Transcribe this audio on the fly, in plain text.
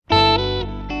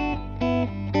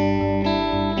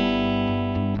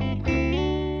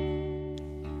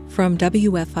From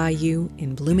WFIU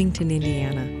in Bloomington,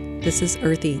 Indiana, this is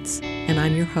Earth Eats, and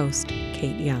I'm your host,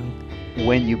 Kate Young.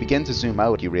 When you begin to zoom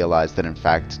out, you realize that in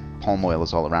fact palm oil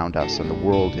is all around us, and the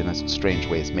world in a strange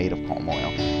way is made of palm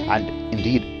oil. And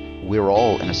indeed, we're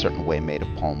all in a certain way made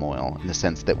of palm oil, in the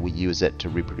sense that we use it to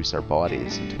reproduce our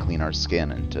bodies and to clean our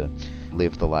skin and to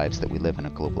live the lives that we live in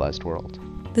a globalized world.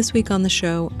 This week on the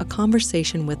show, a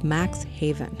conversation with Max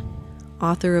Haven,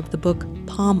 author of the book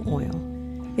Palm Oil,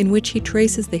 in which he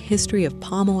traces the history of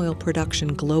palm oil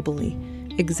production globally,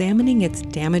 examining its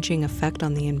damaging effect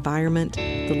on the environment,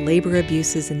 the labor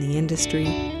abuses in the industry,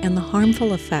 and the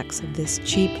harmful effects of this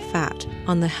cheap fat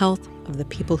on the health of the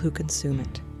people who consume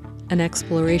it. An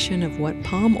exploration of what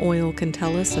palm oil can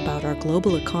tell us about our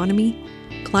global economy,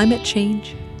 climate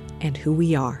change, and who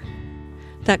we are.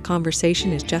 That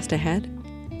conversation is just ahead.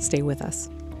 Stay with us.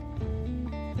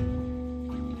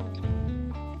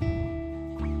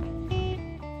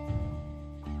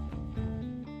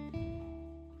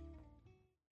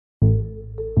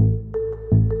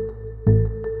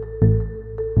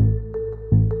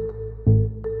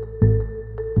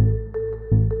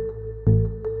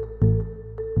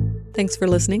 Thanks for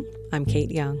listening. I'm Kate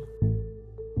Young.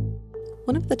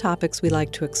 One of the topics we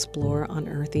like to explore on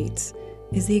Earth Eats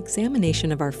is the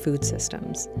examination of our food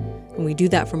systems. And we do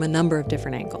that from a number of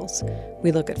different angles.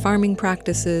 We look at farming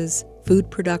practices, food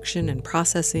production and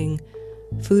processing,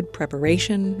 food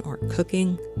preparation or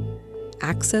cooking,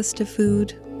 access to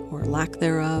food or lack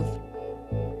thereof.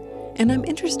 And I'm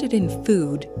interested in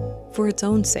food for its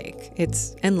own sake.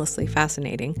 It's endlessly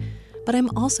fascinating. But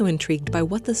I'm also intrigued by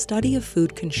what the study of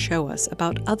food can show us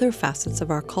about other facets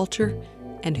of our culture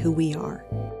and who we are.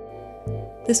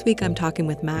 This week I'm talking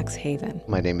with Max Haven.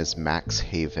 My name is Max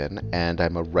Haven, and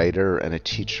I'm a writer and a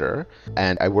teacher,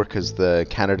 and I work as the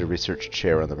Canada Research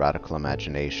Chair on the Radical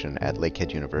Imagination at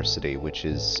Lakehead University, which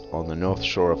is on the north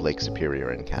shore of Lake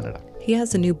Superior in Canada. He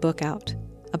has a new book out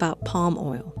about palm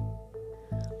oil.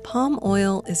 Palm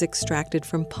oil is extracted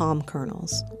from palm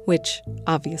kernels, which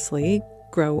obviously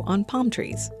grow on palm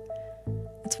trees.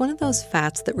 It's one of those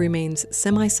fats that remains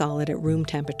semi-solid at room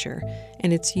temperature,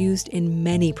 and it's used in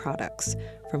many products,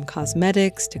 from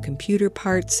cosmetics to computer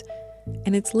parts,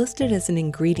 and it's listed as an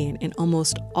ingredient in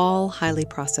almost all highly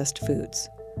processed foods.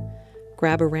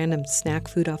 Grab a random snack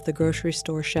food off the grocery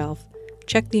store shelf,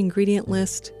 check the ingredient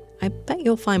list, I bet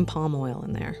you'll find palm oil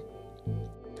in there.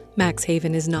 Max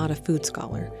Haven is not a food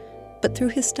scholar, but through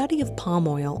his study of palm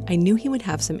oil, I knew he would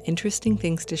have some interesting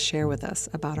things to share with us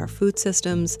about our food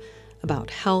systems,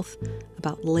 about health,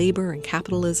 about labor and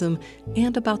capitalism,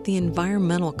 and about the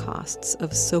environmental costs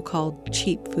of so-called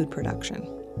cheap food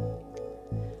production.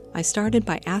 I started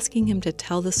by asking him to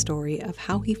tell the story of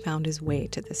how he found his way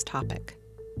to this topic.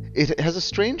 It has a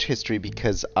strange history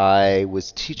because I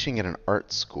was teaching at an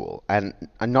art school, and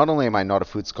not only am I not a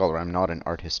food scholar, I'm not an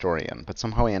art historian, but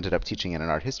somehow I ended up teaching in an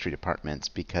art history department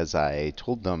because I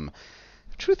told them,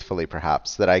 truthfully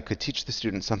perhaps, that I could teach the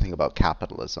students something about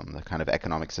capitalism, the kind of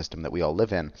economic system that we all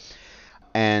live in.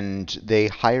 And they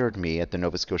hired me at the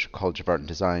Nova Scotia College of Art and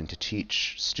Design to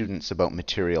teach students about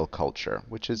material culture,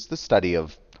 which is the study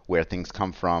of where things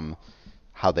come from,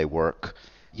 how they work.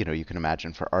 You know, you can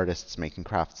imagine for artists making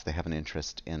crafts, they have an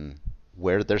interest in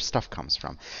where their stuff comes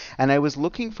from. And I was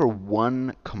looking for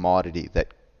one commodity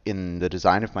that in the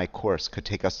design of my course could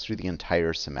take us through the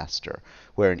entire semester,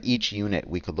 where in each unit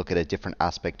we could look at a different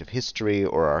aspect of history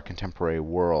or our contemporary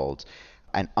world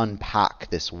and unpack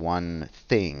this one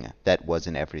thing that was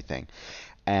in everything.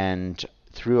 And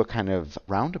through a kind of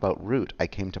roundabout route, I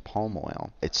came to palm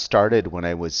oil. It started when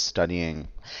I was studying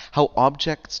how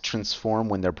objects transform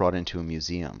when they're brought into a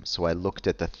museum. So I looked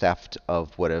at the theft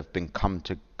of what have come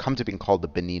to being called the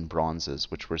Benin bronzes,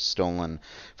 which were stolen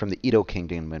from the Edo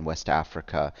Kingdom in West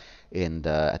Africa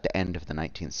at the end of the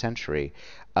 19th century.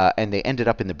 And they ended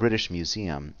up in the British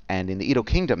Museum. And in the Edo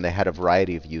Kingdom, they had a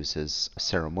variety of uses,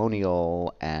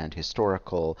 ceremonial and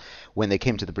historical. When they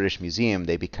came to the British Museum,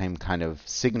 they became kind of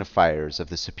signifiers of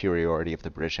the superiority of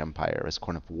the British Empire as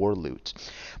kind of war loot.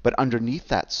 But underneath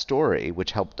that story,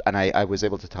 which helped, and I was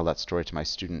able to tell that story to my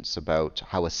students about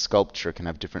how a sculpture can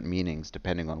have different meanings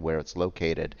depending on where it's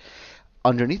located.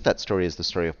 Underneath that story is the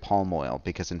story of palm oil,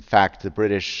 because in fact the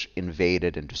British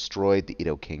invaded and destroyed the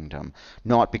Edo Kingdom,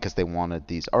 not because they wanted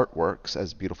these artworks,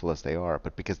 as beautiful as they are,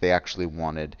 but because they actually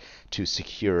wanted to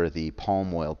secure the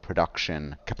palm oil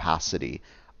production capacity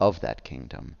of that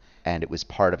kingdom. And it was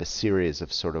part of a series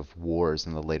of sort of wars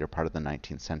in the later part of the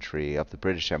 19th century of the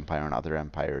British Empire and other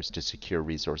empires to secure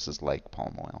resources like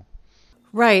palm oil.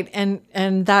 Right,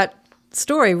 and that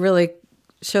story really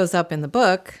shows up in the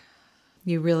book.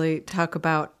 You really talk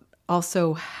about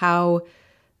also how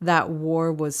that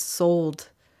war was sold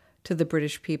to the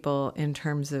British people in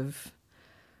terms of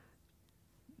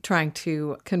trying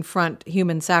to confront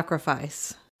human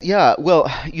sacrifice. Yeah, well,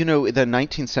 the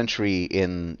 19th century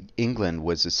in England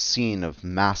was a scene of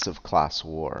massive class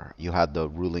war. You had the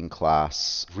ruling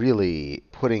class really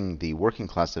putting the working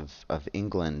class of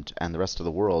England and the rest of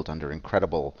the world under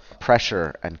incredible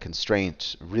pressure and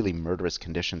constraint, really murderous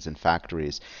conditions in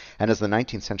factories. And as the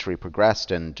 19th century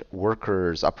progressed and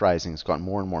workers' uprisings got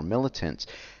more and more militant,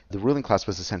 the ruling class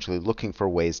was essentially looking for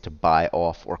ways to buy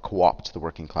off or co-opt the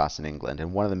working class in England.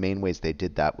 And one of the main ways they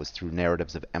did that was through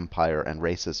narratives of empire and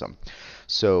racism.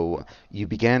 So you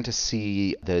began to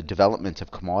see the development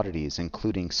of commodities,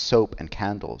 including soap and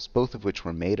candles, both of which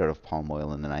were made out of palm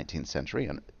oil in the 19th century,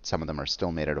 and some of them are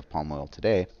still made out of palm oil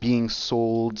today, being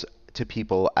sold to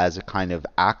people as a kind of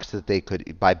act that they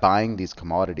could, by buying these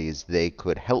commodities, they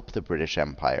could help the British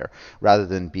Empire rather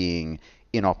than being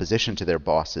in opposition to their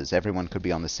bosses. Everyone could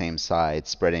be on the same side,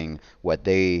 spreading what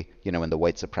they, in the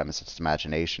white supremacist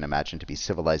imagination, imagined to be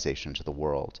civilization to the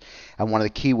world. And one of the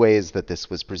key ways that this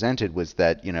was presented was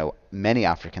that, many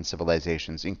African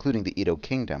civilizations, including the Edo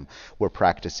Kingdom, were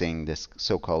practicing this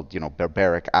so-called,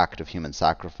 barbaric act of human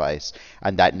sacrifice,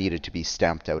 and that needed to be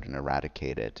stamped out and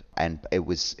eradicated. And it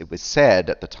was said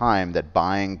at the time that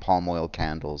buying palm oil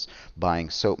candles, buying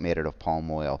soap made out of palm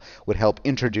oil, would help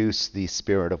introduce the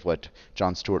spirit of what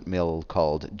John Stuart Mill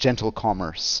called gentle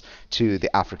commerce to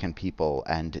the African people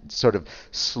and sort of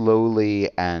slowly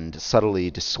and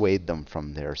subtly dissuade them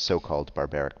from their so-called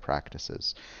barbaric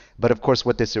practices. But of course,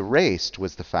 what this erased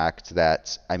was the fact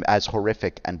that, as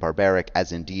horrific and barbaric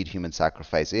as indeed human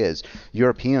sacrifice is,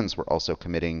 Europeans were also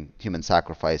committing human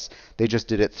sacrifice. They just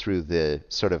did it through the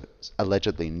sort of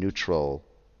allegedly neutral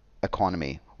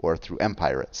economy or through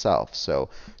empire itself. So,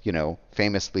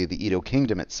 famously, the Edo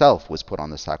Kingdom itself was put on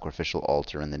the sacrificial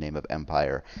altar in the name of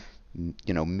empire.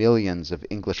 Millions of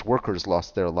English workers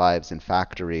lost their lives in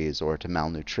factories or to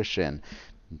malnutrition.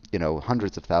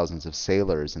 Hundreds of thousands of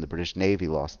sailors in the British Navy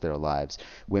lost their lives.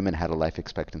 Women had a life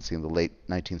expectancy in the late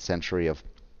 19th century of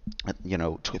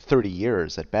 30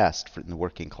 years at best in the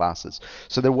working classes.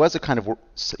 So there was a kind of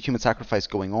human sacrifice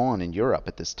going on in Europe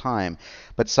at this time,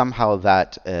 but somehow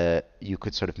that you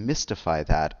could sort of mystify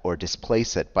that or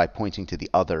displace it by pointing to the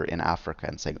other in Africa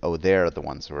and saying, oh, they're the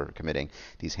ones who are committing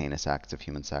these heinous acts of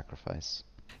human sacrifice.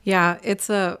 Yeah, it's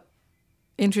a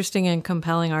interesting and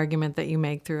compelling argument that you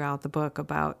make throughout the book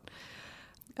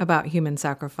about human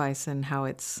sacrifice and how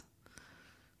it's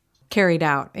carried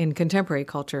out in contemporary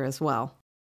culture as well.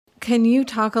 Can you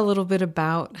talk a little bit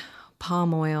about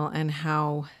palm oil and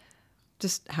how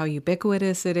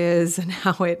ubiquitous it is and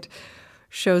how it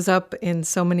shows up in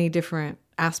so many different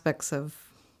aspects of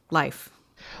life?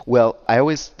 Well, I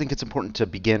always think it's important to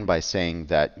begin by saying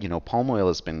that, palm oil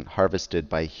has been harvested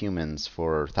by humans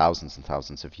for thousands and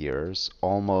thousands of years,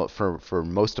 almost for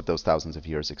most of those thousands of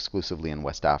years exclusively in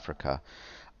West Africa,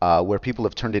 where people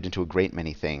have turned it into a great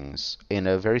many things in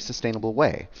a very sustainable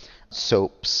way.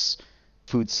 Soaps,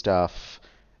 foodstuff,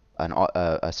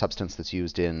 a substance that's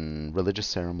used in religious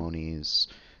ceremonies,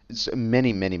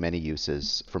 many, many, many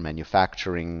uses for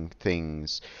manufacturing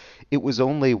things. It was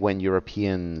only when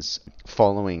Europeans,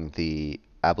 following the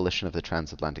abolition of the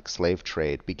transatlantic slave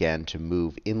trade, began to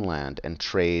move inland and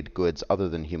trade goods other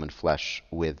than human flesh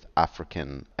with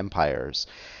African empires,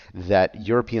 that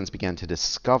Europeans began to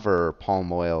discover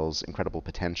palm oil's incredible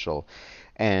potential.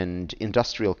 And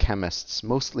industrial chemists,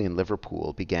 mostly in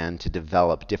Liverpool, began to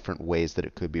develop different ways that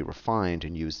it could be refined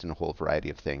and used in a whole variety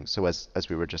of things. So as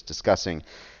we were just discussing,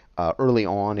 early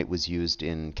on it was used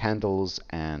in candles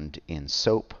and in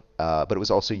soap, but it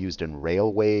was also used in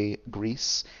railway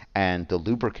grease and the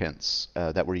lubricants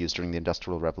that were used during the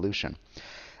Industrial Revolution.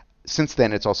 Since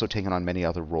then, it's also taken on many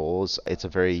other roles. It's a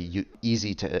very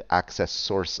easy to access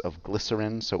source of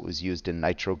glycerin, so it was used in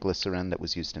nitroglycerin that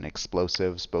was used in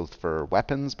explosives, both for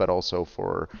weapons but also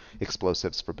for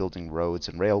explosives for building roads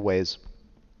and railways.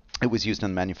 It was used in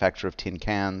the manufacture of tin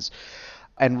cans.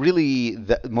 And really,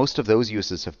 most of those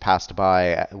uses have passed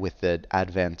by with the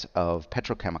advent of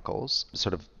petrochemicals,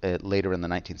 sort of later in the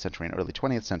 19th century and early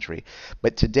 20th century.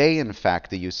 But today, in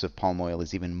fact, the use of palm oil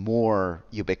is even more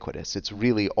ubiquitous. It's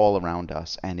really all around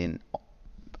us and in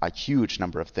a huge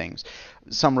number of things.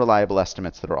 Some reliable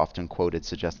estimates that are often quoted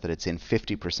suggest that it's in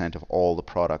 50% of all the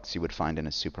products you would find in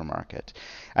a supermarket.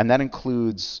 And that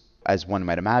includes, as one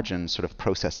might imagine, sort of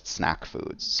processed snack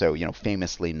foods. So,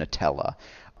 famously Nutella,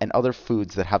 and other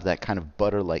foods that have that kind of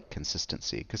butter-like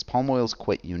consistency, because palm oil is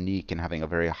quite unique in having a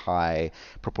very high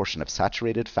proportion of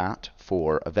saturated fat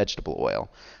for a vegetable oil,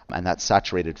 and that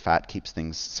saturated fat keeps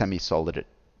things semi-solid at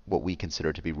what we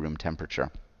consider to be room temperature.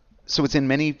 So it's in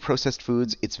many processed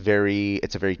foods. It's a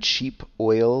very cheap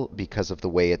oil because of the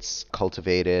way it's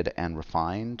cultivated and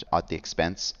refined at the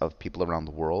expense of people around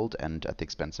the world and at the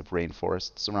expense of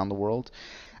rainforests around the world.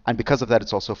 And because of that,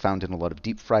 it's also found in a lot of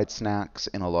deep fried snacks,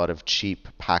 in a lot of cheap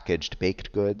packaged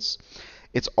baked goods.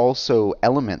 It's also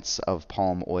elements of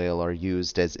palm oil are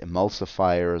used as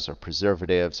emulsifiers or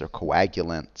preservatives or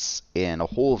coagulants in a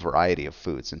whole variety of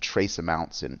foods and trace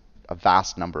amounts in a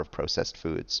vast number of processed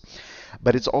foods.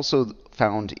 But it's also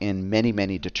found in many,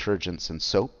 many detergents and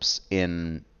soaps,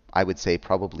 in I would say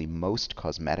probably most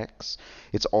cosmetics.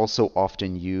 It's also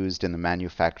often used in the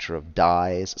manufacture of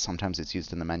dyes. Sometimes it's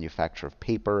used in the manufacture of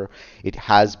paper. It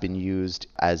has been used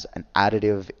as an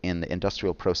additive in the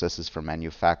industrial processes for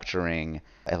manufacturing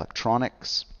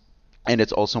electronics. And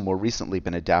it's also more recently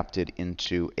been adapted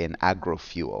into an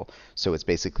agrofuel. So it's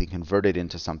basically converted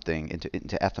into something,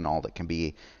 into ethanol that can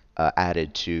be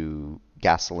added to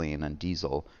gasoline and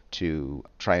diesel to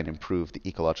try and improve the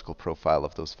ecological profile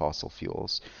of those fossil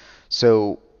fuels.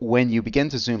 So when you begin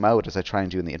to zoom out, as I try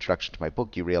and do in the introduction to my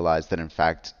book, you realize that in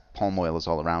fact palm oil is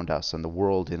all around us, and the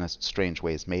world in a strange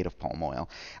way is made of palm oil.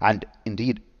 And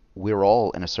indeed, we're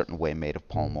all in a certain way made of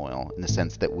palm oil in the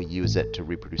sense that we use it to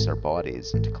reproduce our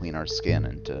bodies and to clean our skin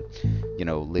and to,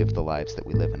 live the lives that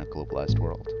we live in a globalized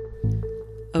world.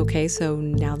 Okay, so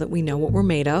now that we know what we're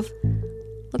made of,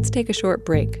 let's take a short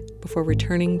break before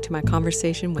returning to my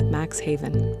conversation with Max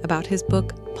Haven about his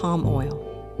book, Palm Oil.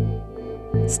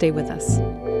 Stay with us.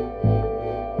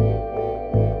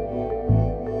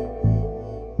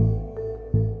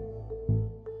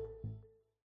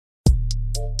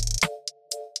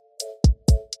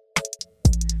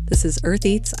 This is Earth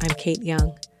Eats. I'm Kate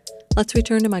Young. Let's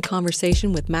return to my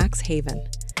conversation with Max Haven.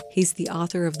 He's the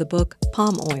author of the book,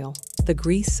 Palm Oil, The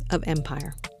Grease of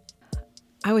Empire.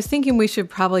 I was thinking we should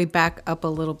probably back up a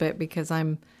little bit because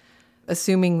I'm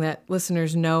assuming that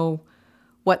listeners know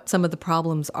what some of the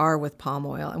problems are with palm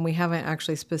oil, and we haven't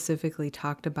actually specifically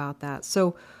talked about that.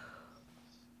 So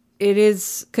it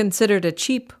is considered a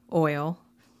cheap oil,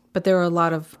 but there are a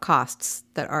lot of costs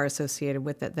that are associated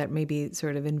with it that may be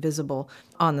sort of invisible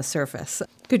on the surface.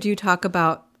 Could you talk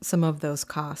about some of those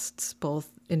costs, both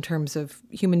in terms of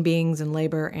human beings and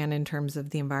labor and in terms of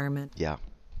the environment? Yeah.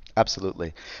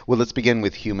 Absolutely. Well, let's begin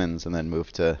with humans and then move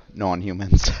to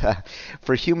non-humans.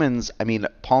 For humans,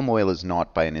 palm oil is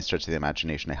not by any stretch of the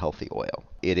imagination a healthy oil.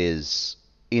 It is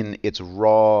in its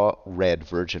raw red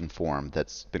virgin form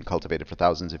that's been cultivated for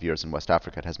thousands of years in West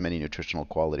Africa. It has many nutritional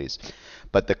qualities.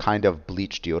 But the kind of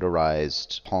bleached,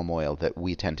 deodorized palm oil that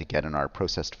we tend to get in our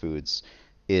processed foods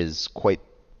is quite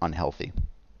unhealthy.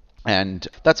 And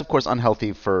that's, of course,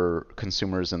 unhealthy for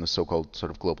consumers in the so-called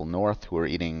sort of global north who are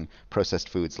eating processed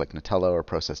foods like Nutella or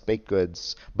processed baked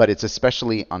goods. But it's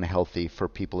especially unhealthy for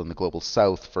people in the global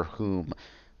south for whom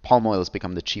palm oil has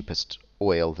become the cheapest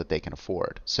oil that they can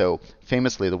afford. So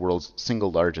famously, the world's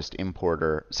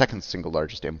second single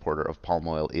largest importer of palm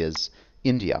oil is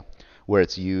India, where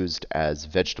it's used as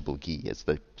vegetable ghee, as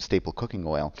the staple cooking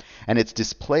oil. And it's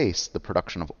displaced the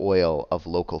production of oil of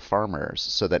local farmers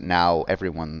so that now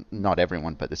not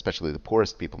everyone, but especially the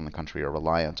poorest people in the country are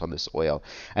reliant on this oil.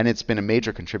 And it's been a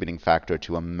major contributing factor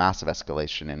to a massive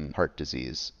escalation in heart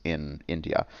disease in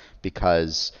India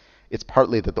because it's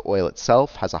partly that the oil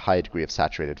itself has a high degree of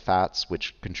saturated fats,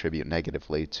 which contribute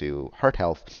negatively to heart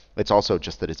health. It's also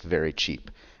just that it's very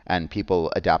cheap. And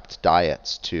people adapt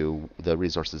diets to the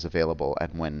resources available.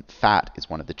 And when fat is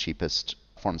one of the cheapest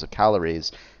forms of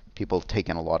calories, people take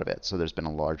in a lot of it. So there's been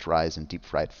a large rise in deep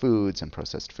fried foods and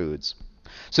processed foods.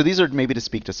 So these are maybe to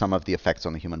speak to some of the effects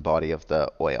on the human body of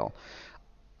the oil.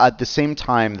 At the same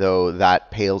time, though,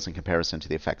 that pales in comparison to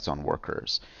the effects on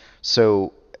workers.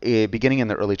 So beginning in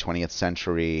the early 20th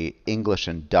century, English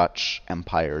and Dutch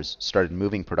empires started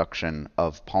moving production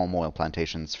of palm oil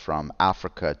plantations from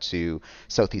Africa to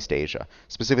Southeast Asia,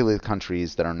 specifically the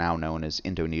countries that are now known as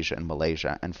Indonesia and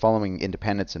Malaysia. And following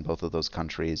independence in both of those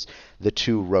countries, the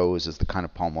two rose as the kind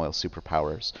of palm oil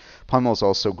superpowers. Palm oil is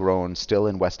also grown still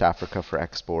in West Africa for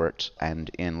export and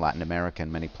in Latin America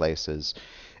in many places.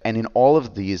 And in all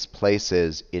of these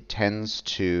places, it tends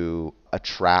to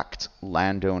attract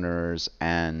landowners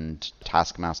and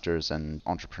taskmasters and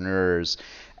entrepreneurs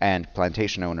and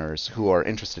plantation owners who are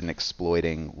interested in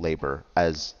exploiting labor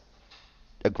as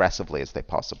aggressively as they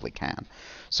possibly can.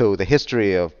 So the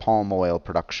history of palm oil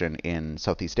production in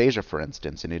Southeast Asia, for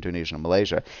instance, in Indonesia and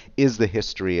Malaysia, is the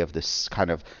history of this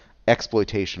kind of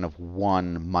exploitation of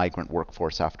one migrant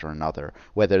workforce after another,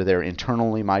 whether they're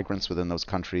internally migrants within those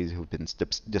countries who've been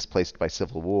displaced by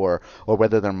civil war, or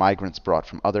whether they're migrants brought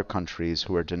from other countries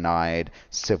who are denied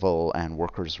civil and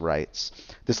workers' rights.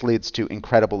 This leads to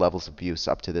incredible levels of abuse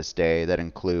up to this day that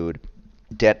include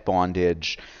debt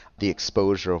bondage, the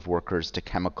exposure of workers to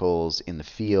chemicals in the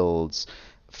fields,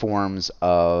 forms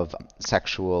of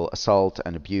sexual assault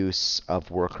and abuse of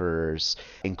workers,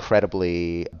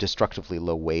 incredibly destructively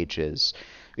low wages.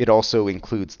 It also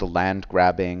includes the land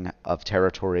grabbing of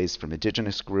territories from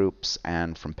indigenous groups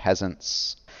and from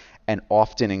peasants, and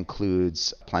often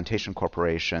includes plantation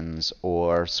corporations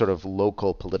or sort of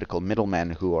local political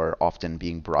middlemen who are often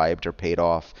being bribed or paid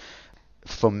off,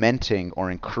 fomenting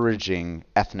or encouraging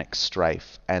ethnic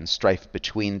strife and strife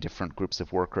between different groups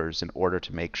of workers in order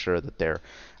to make sure that they're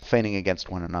fighting against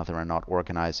one another and not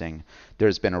organizing.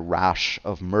 There's been a rash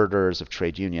of murders of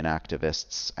trade union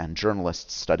activists and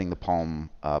journalists studying the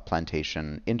palm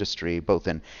plantation industry, both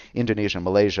in Indonesia and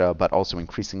Malaysia, but also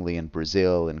increasingly in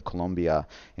Brazil, in Colombia,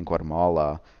 in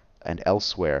Guatemala, and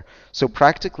elsewhere. So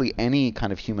practically any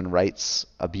kind of human rights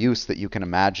abuse that you can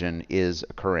imagine is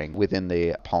occurring within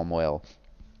the palm oil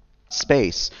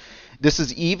space. This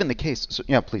is even the case. So,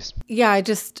 yeah, please. Yeah,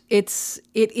 it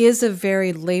is a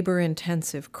very labor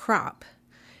intensive crop.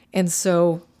 And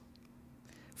so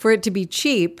for it to be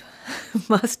cheap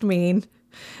must mean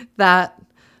that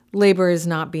labor is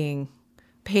not being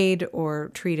paid or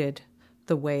treated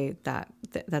the way that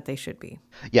they should be.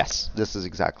 Yes, this is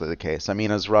exactly the case. I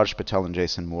mean, as Raj Patel and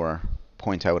Jason Moore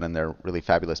point out in their really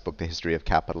fabulous book, The History of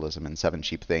Capitalism and Seven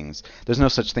Cheap Things, there's no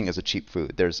such thing as a cheap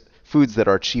food. There's foods that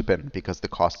are cheapened because the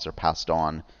costs are passed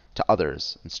on to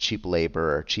others. It's cheap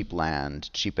labor, cheap land,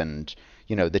 cheapened,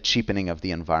 the cheapening of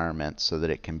the environment so that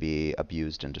it can be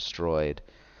abused and destroyed.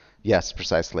 Yes,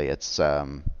 precisely. Its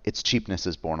cheapness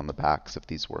is borne on the backs of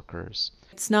these workers.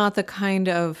 It's not the kind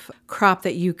of crop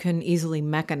that you can easily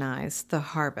mechanize the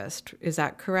harvest. Is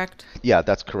that correct? Yeah,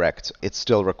 that's correct. It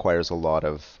still requires a lot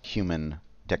of human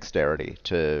dexterity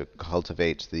to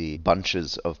cultivate the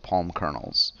bunches of palm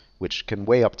kernels, which can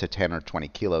weigh up to 10 or 20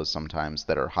 kilos sometimes,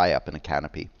 that are high up in a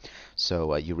canopy.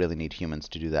 So you really need humans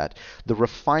to do that. The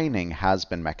refining has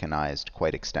been mechanized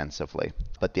quite extensively,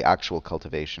 but the actual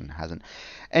cultivation hasn't.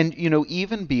 And,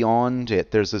 even beyond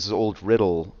it, there's this old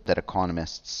riddle that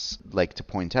economists like to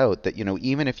point out that,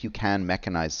 even if you can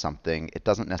mechanize something, it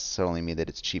doesn't necessarily mean that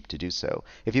it's cheap to do so.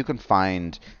 If you can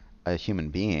find a human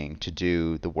being to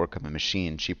do the work of a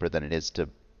machine cheaper than it is to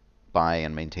buy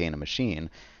and maintain a machine,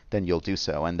 then you'll do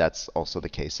so. And that's also the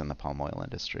case in the palm oil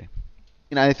industry.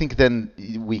 And I think then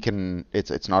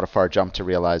it's not a far jump to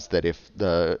realize that if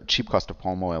the cheap cost of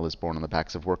palm oil is borne on the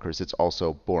backs of workers, it's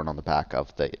also borne on the back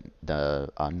of the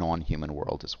non-human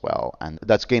world as well. And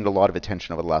that's gained a lot of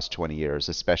attention over the last 20 years,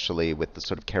 especially with the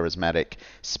sort of charismatic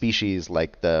species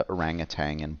like the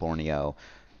orangutan in Borneo,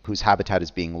 whose habitat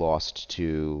is being lost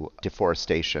to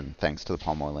deforestation thanks to the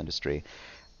palm oil industry.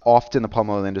 Often the palm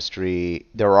oil industry,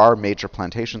 there are major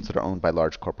plantations that are owned by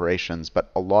large corporations,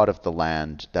 but a lot of the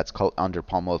land that's under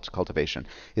palm oil cultivation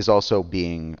is also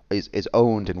is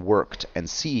owned and worked and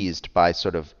seized by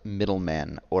sort of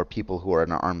middlemen or people who are at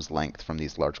an arm's length from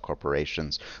these large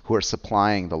corporations who are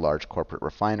supplying the large corporate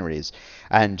refineries.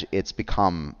 And it's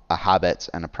become a habit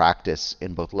and a practice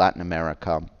in both Latin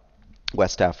America,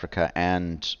 West Africa,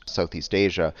 and Southeast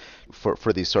Asia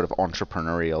for these sort of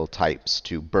entrepreneurial types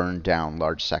to burn down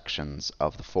large sections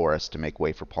of the forest to make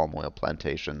way for palm oil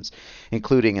plantations,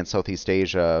 including in Southeast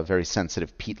Asia very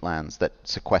sensitive peatlands that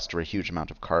sequester a huge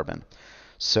amount of carbon.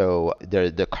 So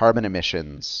the carbon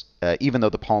emissions, even though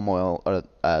the palm oil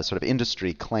sort of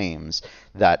industry claims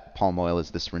that palm oil is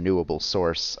this renewable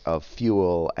source of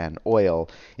fuel and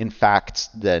oil, in fact,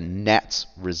 the net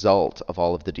result of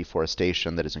all of the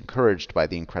deforestation that is encouraged by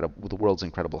the world's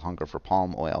incredible hunger for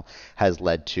palm oil has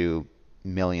led to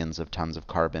millions of tons of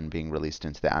carbon being released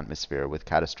into the atmosphere with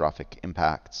catastrophic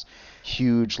impacts,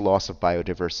 huge loss of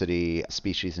biodiversity,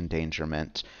 species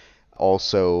endangerment.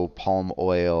 Also, palm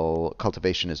oil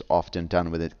cultivation is often done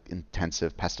with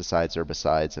intensive pesticides,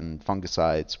 herbicides, and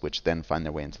fungicides, which then find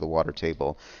their way into the water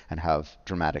table and have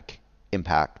dramatic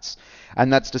impacts.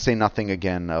 And that's to say nothing,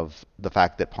 again, of the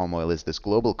fact that palm oil is this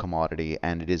global commodity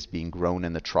and it is being grown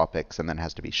in the tropics and then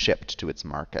has to be shipped to its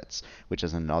markets, which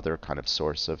is another kind of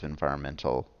source of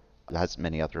has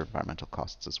many other environmental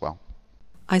costs as well.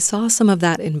 I saw some of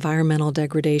that environmental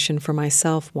degradation for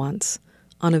myself once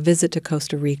on a visit to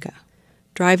Costa Rica.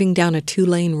 Driving down a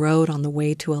 2-lane road on the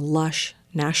way to a lush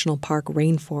national park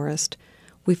rainforest,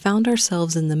 we found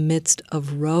ourselves in the midst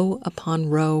of row upon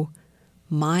row,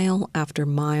 mile after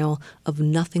mile of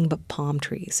nothing but palm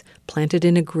trees, planted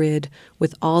in a grid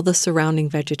with all the surrounding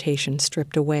vegetation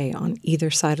stripped away on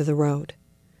either side of the road.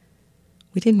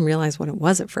 We didn't realize what it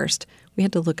was at first. We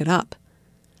had to look it up.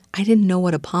 I didn't know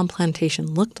what a palm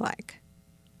plantation looked like.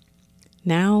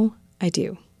 Now I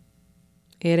do.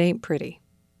 It ain't pretty.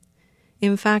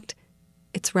 In fact,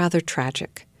 it's rather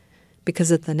tragic,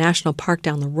 because at the national park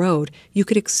down the road, you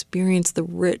could experience the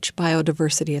rich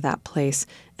biodiversity of that place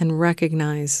and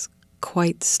recognize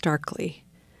quite starkly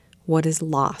what is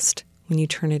lost when you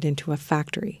turn it into a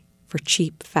factory for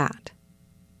cheap fat.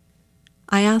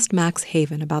 I asked Max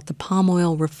Haven about the palm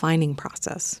oil refining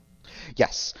process.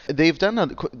 Yes, they've done,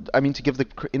 to give the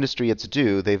industry its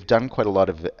due, they've done quite a lot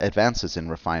of advances in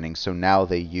refining. So now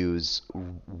they use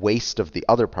waste of the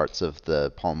other parts of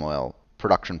the palm oil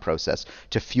production process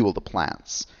to fuel the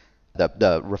plants,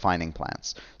 the refining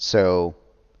plants. So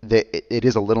it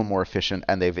is a little more efficient,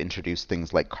 and they've introduced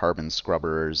things like carbon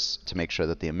scrubbers to make sure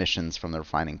that the emissions from the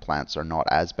refining plants are not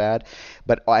as bad.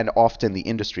 And often the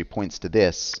industry points to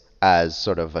this as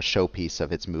sort of a showpiece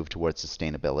of its move towards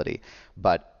sustainability.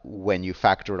 But when you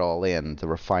factor it all in, the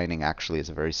refining actually is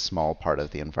a very small part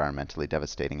of the environmentally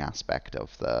devastating aspect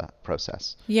of the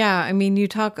process. Yeah, I mean, you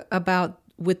talk about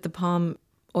with the palm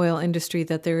oil industry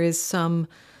that there is some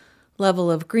level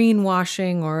of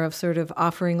greenwashing or of sort of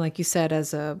offering, like you said,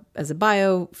 as a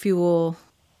biofuel,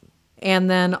 and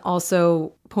then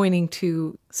also pointing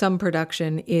to some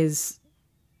production is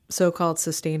so-called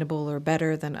sustainable or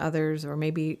better than others, or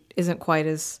maybe isn't quite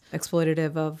as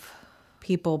exploitative of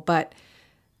people. But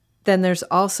then there's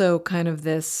also kind of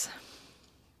this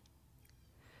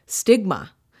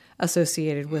stigma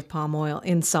associated with palm oil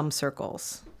in some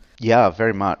circles. Yeah,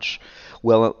 very much.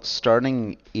 Well,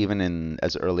 starting even in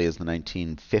as early as the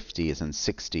 1950s and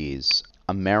 60s,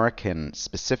 American,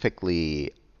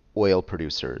 specifically oil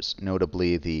producers,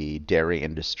 notably the dairy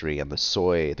industry and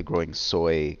the growing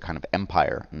soy kind of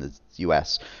empire in the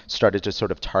US, started to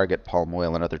sort of target palm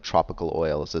oil and other tropical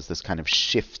oils as this kind of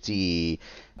shifty,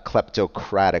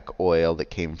 kleptocratic oil that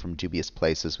came from dubious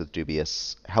places with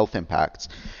dubious health impacts.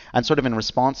 And sort of in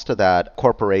response to that,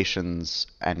 corporations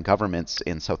and governments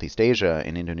in Southeast Asia,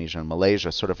 in Indonesia and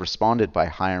Malaysia, sort of responded by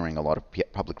hiring a lot of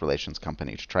public relations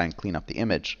companies to try and clean up the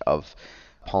image of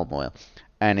palm oil.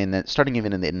 And starting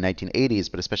even in the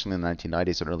 1980s, but especially in the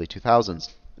 1990s and early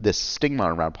 2000s, this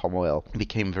stigma around palm oil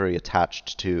became very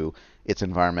attached to its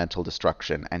environmental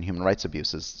destruction and human rights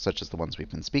abuses, such as the ones we've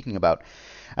been speaking about.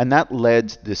 And that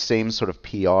led the same sort of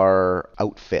PR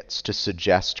outfits to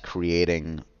suggest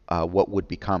creating what would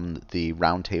become the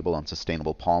Roundtable on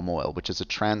Sustainable Palm Oil, which is a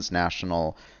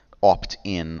transnational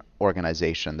opt-in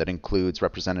organization that includes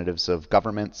representatives of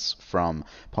governments from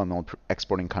palm oil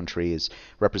exporting countries,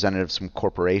 representatives from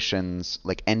corporations,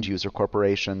 like end-user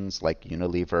corporations like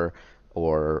Unilever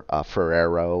or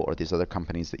Ferrero or these other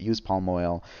companies that use palm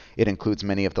oil. It includes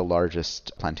many of the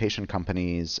largest plantation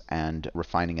companies and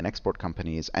refining and export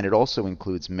companies, and it also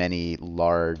includes many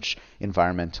large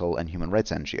environmental and human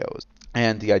rights NGOs.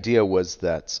 And the idea was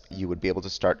that you would be able to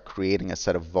start creating a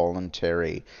set of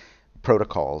voluntary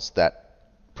protocols that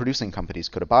producing companies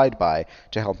could abide by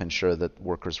to help ensure that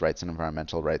workers' rights and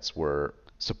environmental rights were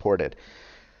supported.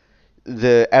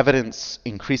 The evidence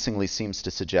increasingly seems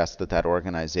to suggest that that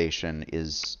organization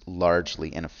is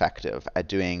largely ineffective at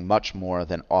doing much more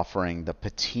than offering the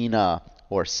patina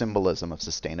or symbolism of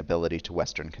sustainability to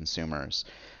Western consumers.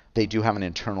 They do have an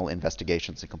internal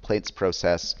investigations and complaints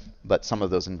process, but some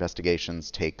of those investigations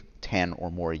take 10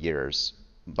 or more years,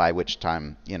 by which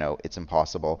time, it's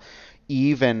impossible.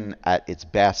 Even at its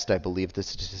best, I believe the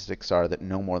statistics are that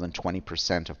no more than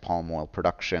 20% of palm oil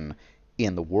production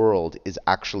in the world is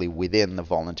actually within the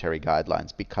voluntary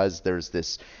guidelines, because there's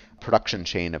this production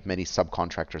chain of many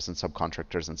subcontractors and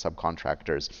subcontractors and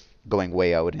subcontractors going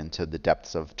way out into the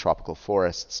depths of tropical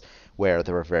forests where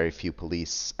there are very few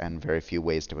police and very few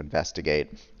ways to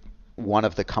investigate. One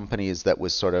of the companies that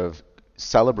was sort of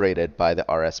celebrated by the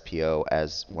RSPO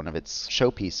as one of its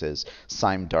showpieces,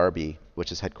 Sime Darby,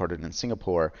 which is headquartered in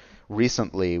Singapore,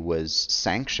 recently was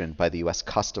sanctioned by the U.S.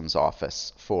 Customs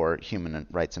Office for human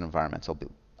rights and environmental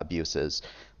abuses,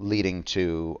 leading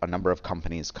to a number of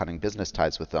companies cutting business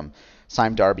ties with them.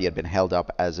 Sime Darby had been held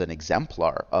up as an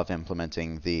exemplar of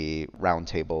implementing the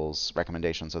Roundtable's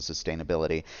recommendations on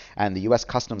sustainability, and the U.S.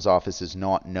 Customs Office is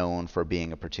not known for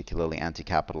being a particularly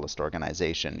anti-capitalist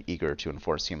organization eager to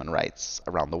enforce human rights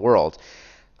around the world.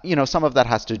 Some of that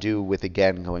has to do with,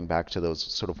 again, going back to those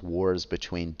sort of wars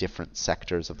between different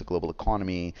sectors of the global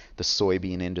economy. The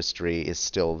soybean industry is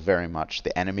still very much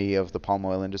the enemy of the palm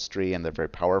oil industry, and they're very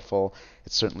powerful.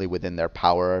 It's certainly within their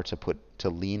power to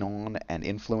lean on and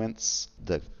influence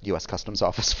the U.S. Customs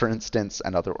Office, for instance,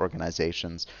 and other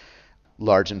organizations.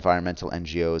 Large environmental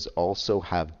NGOs also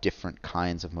have different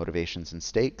kinds of motivations and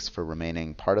stakes for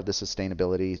remaining part of the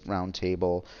sustainability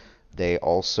roundtable. They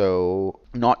also,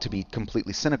 not to be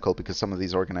completely cynical, because some of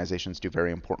these organizations do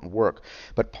very important work,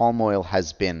 but palm oil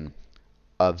has been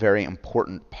a very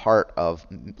important part of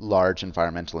large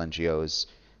environmental NGOs'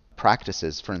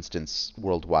 practices, for instance,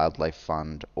 World Wildlife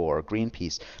Fund or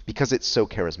Greenpeace, because it's so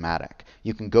charismatic.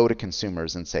 You can go to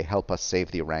consumers and say, help us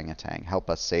save the orangutan, help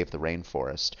us save the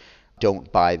rainforest.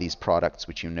 Don't buy these products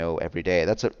which you know every day.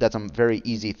 That's a very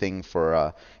easy thing for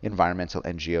an environmental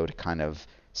NGO to kind of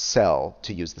sell,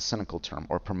 to use the cynical term,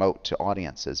 or promote to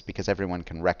audiences, because everyone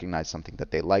can recognize something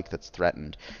that they like that's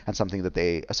threatened and something that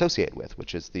they associate with,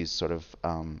 which is these sort of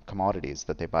commodities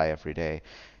that they buy every day.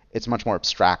 It's much more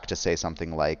abstract to say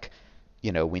something like,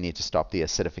 we need to stop the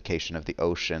acidification of the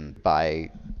ocean by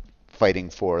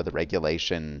fighting for the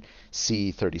regulation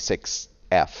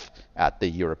C36F at the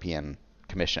European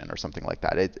Commission or something like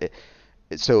that.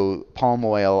 So palm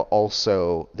oil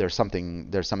also, there's some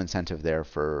incentive there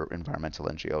for environmental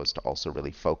NGOs to also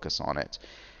really focus on it.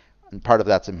 And part of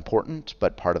that's important,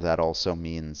 but part of that also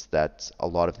means that a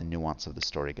lot of the nuance of the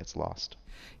story gets lost.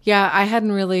 Yeah, I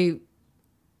hadn't really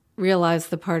realized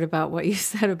the part about what you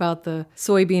said about the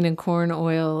soybean and corn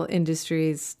oil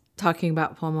industries, talking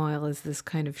about palm oil as this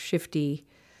kind of shifty,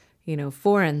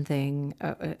 foreign thing,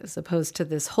 as opposed to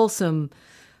this wholesome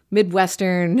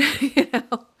Midwestern,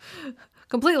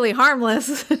 completely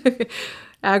harmless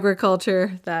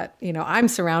agriculture that, I'm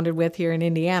surrounded with here in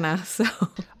Indiana. So.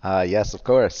 Yes, of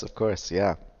course,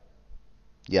 yeah.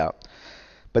 Yeah.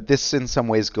 But this in some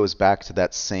ways goes back to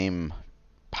that same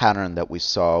pattern that we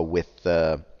saw with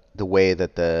the way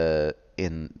that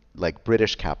in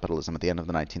British capitalism at the end of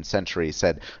the 19th century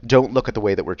said, don't look at the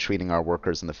way that we're treating our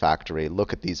workers in the factory.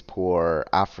 Look at these poor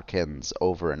Africans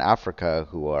over in Africa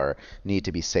who need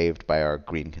to be saved by our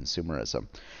green consumerism.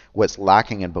 What's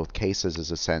lacking in both cases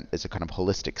is a kind of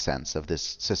holistic sense of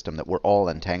this system that we're all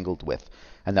entangled with,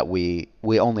 and that we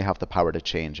only have the power to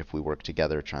change if we work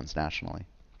together transnationally.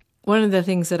 One of the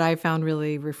things that I found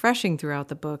really refreshing throughout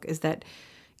the book is that,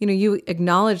 you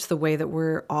acknowledge the way that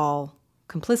we're all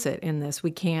complicit in this. We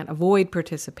can't avoid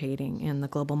participating in the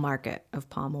global market of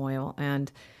palm oil.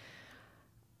 And,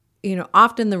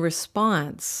 often the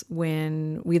response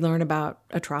when we learn about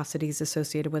atrocities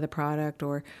associated with a product,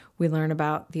 or we learn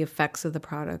about the effects of the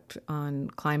product on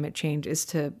climate change, is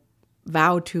to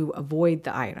vow to avoid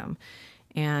the item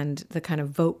and the kind of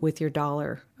vote with your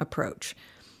dollar approach.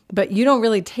 But you don't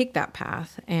really take that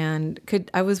path. And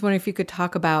I was wondering if you could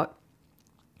talk about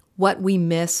what we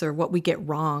miss or what we get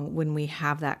wrong when we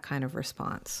have that kind of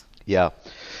response. Yeah.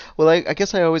 Well, I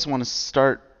guess I always want to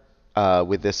start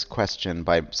with this question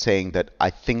by saying that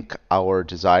I think our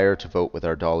desire to vote with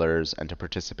our dollars and to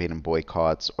participate in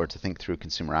boycotts or to think through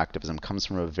consumer activism comes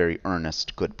from a very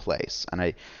earnest, good place.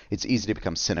 And it's easy to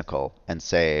become cynical and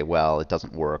say, well, it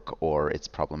doesn't work or it's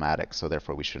problematic, so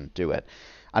therefore we shouldn't do it.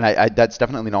 And that's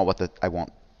definitely not what I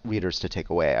want readers to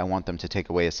take away. I want them to take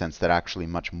away a sense that actually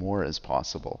much more is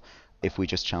possible if we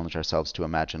just challenge ourselves to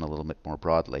imagine a little bit more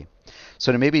broadly.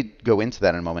 So to maybe go into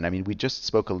that in a moment, I mean, we just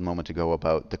spoke a moment ago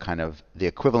about the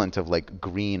equivalent of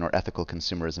green or ethical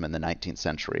consumerism in the 19th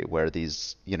century, where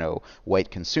these,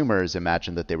 white consumers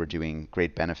imagined that they were doing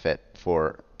great benefit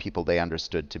for people they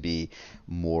understood to be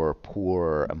more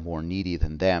poor and more needy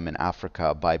than them in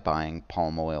Africa by buying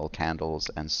palm oil,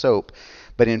 candles, and soap.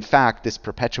 But in fact, this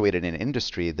perpetuated an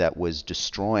industry that was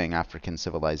destroying African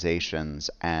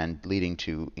civilizations and leading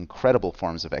to incredible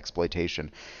forms of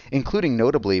exploitation, including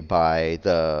notably by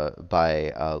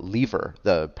Lever,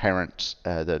 the parent,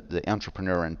 the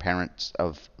entrepreneur and parent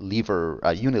of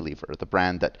Unilever, the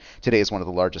brand that today is one of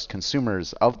the largest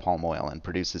consumers of palm oil and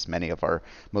produces many of our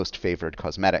most favored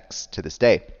cosmetics to this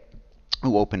day,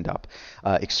 who opened up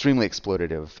extremely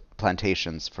exploitative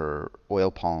plantations for oil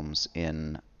palms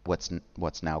in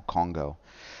what's now Congo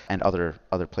and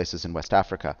other places in West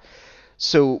Africa.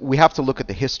 So we have to look at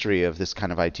the history of this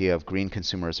kind of idea of green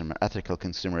consumerism or ethical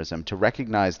consumerism to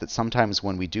recognize that sometimes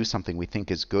when we do something we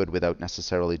think is good without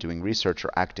necessarily doing research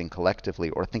or acting collectively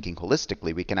or thinking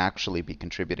holistically, we can actually be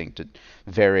contributing to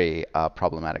very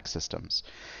problematic systems.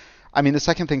 I mean, the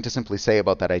second thing to simply say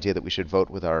about that idea that we should vote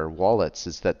with our wallets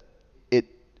is that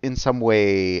in some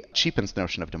way cheapens the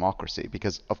notion of democracy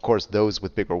because, of course, those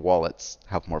with bigger wallets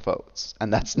have more votes.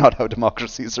 And that's not how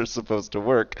democracies are supposed to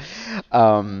work.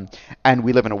 And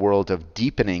we live in a world of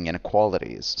deepening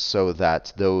inequalities so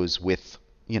that those with,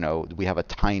 we have a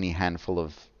tiny handful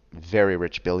of very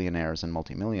rich billionaires and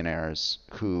multimillionaires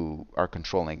who are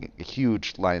controlling a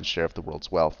huge lion's share of the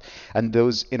world's wealth. And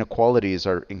those inequalities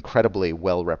are incredibly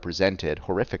well represented,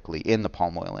 horrifically, in the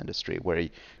palm oil industry, where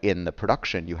in the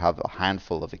production you have a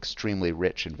handful of extremely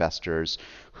rich investors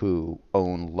who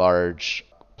own large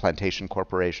plantation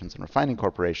corporations and refining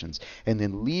corporations, and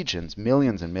then legions,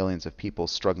 millions and millions of people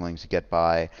struggling to get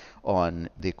by on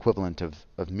the equivalent of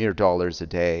mere dollars a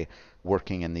day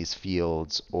working in these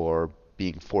fields or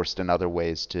being forced in other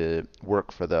ways to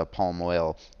work for the palm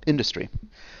oil industry.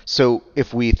 So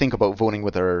if we think about voting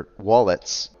with our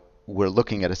wallets, we're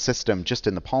looking at a system just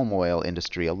in the palm oil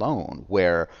industry alone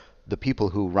where the people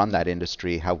who run that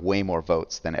industry have way more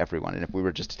votes than everyone. And if we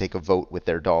were just to take a vote with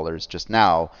their dollars just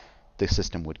now, the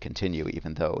system would continue,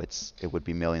 even though it would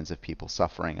be millions of people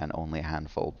suffering and only a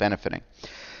handful benefiting.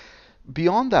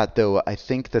 Beyond that, though, I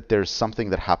think that there's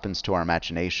something that happens to our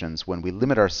imaginations when we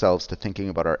limit ourselves to thinking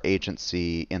about our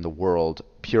agency in the world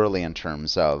purely in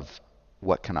terms of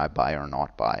what can I buy or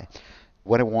not buy.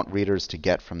 What I want readers to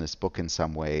get from this book in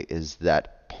some way is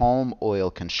that palm oil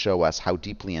can show us how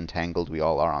deeply entangled we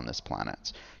all are on this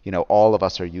planet. All of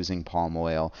us are using palm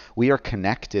oil. We are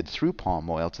connected through palm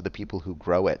oil to the people who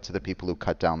grow it, to the people who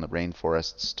cut down the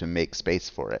rainforests to make space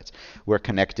for it. We're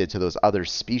connected to those other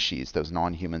species, those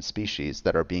non-human species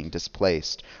that are being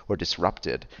displaced or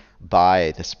disrupted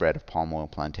by the spread of palm oil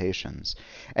plantations.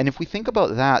 And if we think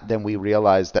about that, then we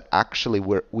realize that actually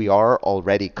we are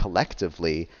already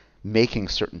collectively making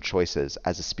certain choices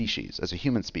as a species, as a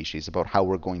human species, about how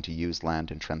we're going to use land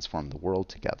and transform the world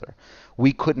together.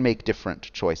 We could make different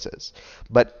choices,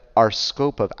 but our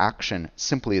scope of action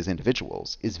simply as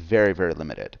individuals is very, very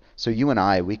limited. So you and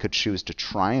I, we could choose to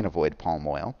try and avoid palm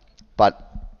oil,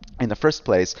 but in the first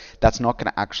place, that's not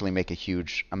going to actually make a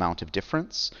huge amount of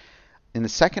difference. In the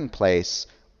second place,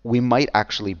 we might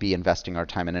actually be investing our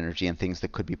time and energy in things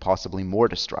that could be possibly more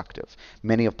destructive.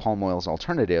 Many of palm oil's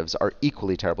alternatives are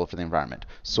equally terrible for the environment.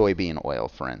 Soybean oil,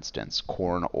 for instance,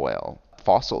 corn oil,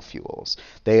 fossil fuels.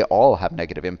 They all have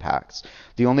negative impacts.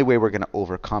 The only way we're going to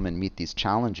overcome and meet these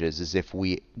challenges is if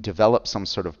we develop some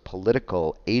sort of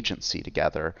political agency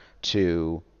together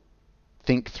to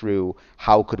think through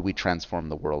how could we transform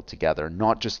the world together,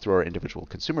 not just through our individual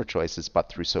consumer choices, but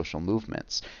through social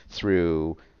movements,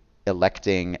 through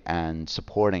electing and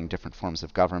supporting different forms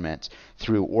of government,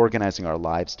 through organizing our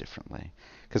lives differently.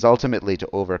 Because ultimately, to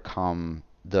overcome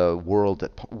the world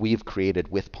that we've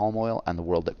created with palm oil and the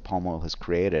world that palm oil has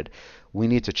created, we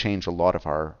need to change a lot of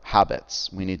our habits.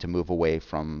 We need to move away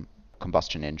from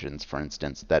combustion engines, for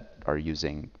instance, that are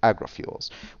using agrofuels.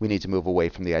 We need to move away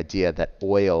from the idea that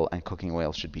oil and cooking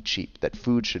oil should be cheap, that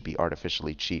food should be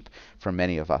artificially cheap for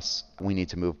many of us. We need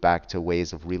to move back to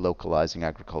ways of relocalizing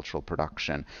agricultural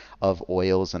production of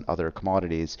oils and other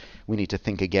commodities. We need to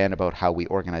think again about how we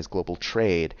organize global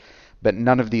trade. But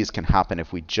none of these can happen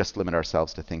if we just limit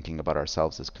ourselves to thinking about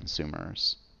ourselves as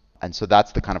consumers. And so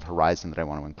that's the kind of horizon that I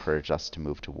want to encourage us to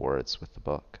move towards with the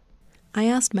book. I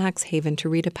asked Max Haven to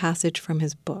read a passage from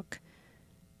his book.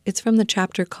 It's from the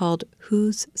chapter called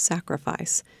Whose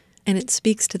Sacrifice, and it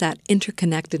speaks to that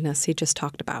interconnectedness he just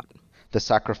talked about. The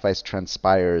sacrifice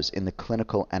transpires in the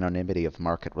clinical anonymity of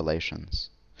market relations.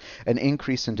 An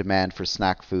increase in demand for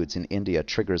snack foods in India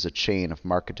triggers a chain of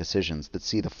market decisions that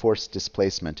see the forced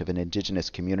displacement of an indigenous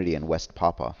community in West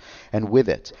Papua, and with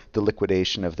it, the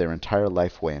liquidation of their entire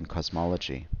lifeway and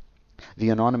cosmology.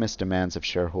 The anonymous demands of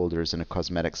shareholders in a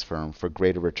cosmetics firm for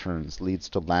greater returns leads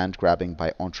to land grabbing by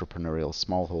entrepreneurial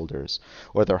smallholders,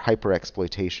 or their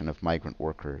hyper-exploitation of migrant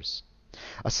workers.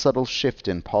 A subtle shift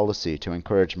in policy to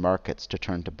encourage markets to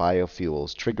turn to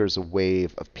biofuels triggers a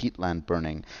wave of peatland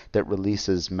burning that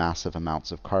releases massive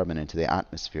amounts of carbon into the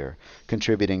atmosphere,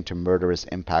 contributing to murderous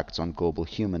impacts on global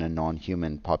human and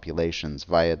non-human populations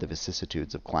via the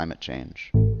vicissitudes of climate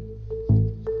change.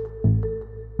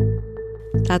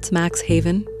 That's Max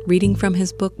Haven reading from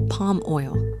his book Palm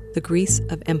Oil, The Grease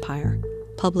of Empire,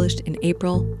 published in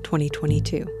April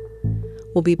 2022.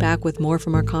 We'll be back with more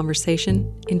from our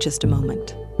conversation in just a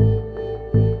moment.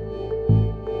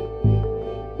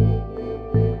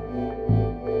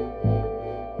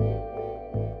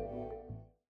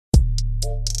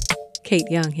 Kate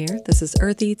Young here. This is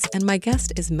Earth Eats, and my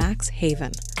guest is Max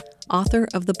Haven, author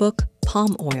of the book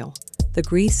Palm Oil, The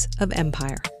Grease of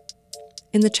Empire.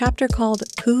 In the chapter called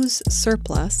Whose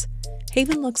Surplus,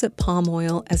 Haven looks at palm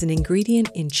oil as an ingredient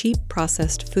in cheap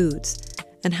processed foods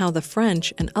and how the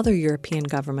French and other European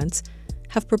governments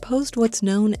have proposed what's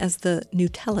known as the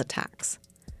Nutella tax.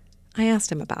 I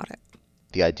asked him about it.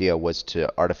 The idea was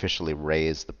to artificially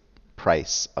raise the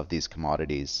price of these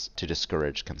commodities to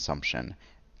discourage consumption,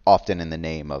 often in the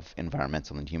name of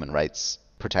environmental and human rights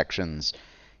protections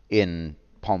in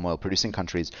palm oil producing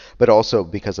countries, but also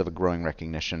because of a growing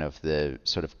recognition of the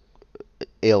sort of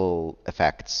ill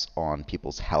effects on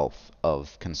people's health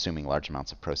of consuming large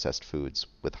amounts of processed foods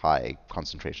with high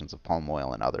concentrations of palm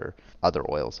oil and other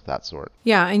oils of that sort.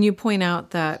 Yeah, and you point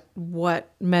out that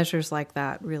what measures like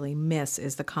that really miss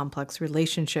is the complex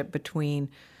relationship between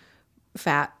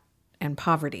fat and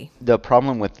poverty. The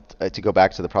problem with, to go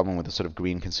back to the problem with the sort of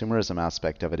green consumerism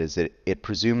aspect of it, is it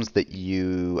presumes that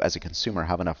you as a consumer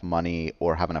have enough money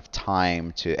or have enough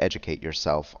time to educate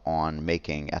yourself on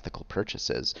making ethical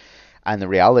purchases. And the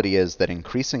reality is that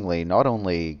increasingly, not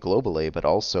only globally, but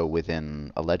also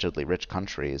within allegedly rich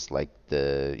countries like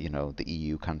the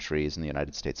EU countries and the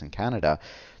United States and Canada,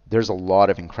 there's a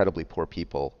lot of incredibly poor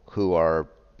people who are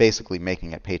basically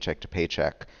making it paycheck to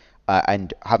paycheck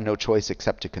and have no choice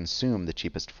except to consume the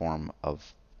cheapest form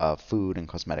of food and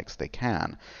cosmetics they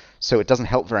can. So it doesn't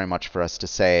help very much for us to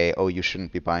say, oh, you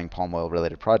shouldn't be buying palm oil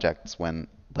related products when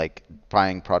like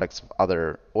buying products of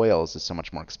other oils is so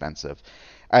much more expensive.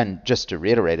 And just to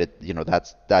reiterate it,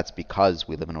 that's because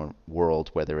we live in a world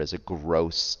where there is a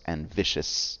gross and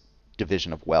vicious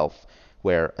division of wealth,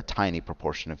 where a tiny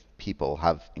proportion of people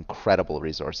have incredible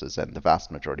resources and the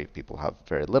vast majority of people have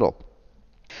very little.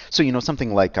 So,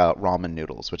 something like ramen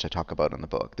noodles, which I talk about in the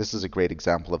book. This is a great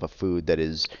example of a food that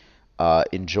is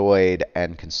enjoyed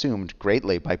and consumed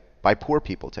greatly by poor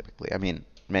people typically. I mean,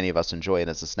 many of us enjoy it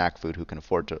as a snack food who can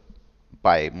afford to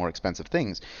buy more expensive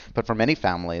things. But for many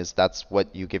families, that's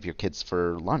what you give your kids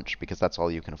for lunch because that's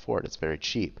all you can afford. It's very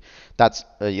cheap. That's,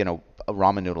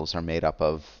 ramen noodles are made up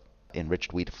of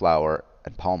enriched wheat flour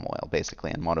and palm oil,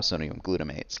 basically, and monosodium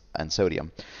glutamates and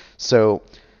sodium. So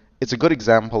it's a good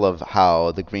example of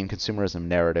how the green consumerism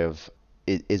narrative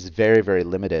is very, very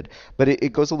limited. But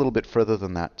it goes a little bit further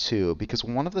than that, too, because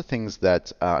one of the things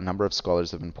that a number of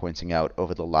scholars have been pointing out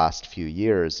over the last few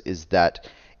years is that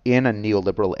in a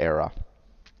neoliberal era,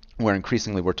 where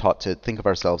increasingly we're taught to think of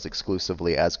ourselves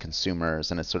exclusively as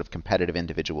consumers and as sort of competitive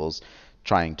individuals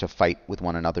trying to fight with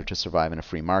one another to survive in a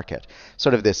free market.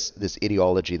 Sort of this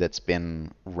ideology that's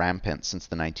been rampant since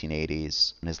the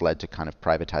 1980s and has led to kind of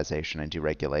privatization and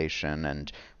deregulation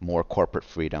and more corporate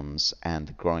freedoms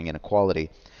and growing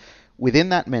inequality. Within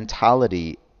that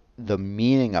mentality, the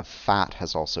meaning of fat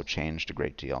has also changed a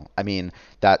great deal. I mean,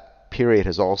 that period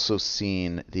has also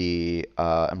seen the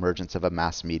emergence of a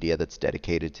mass media that's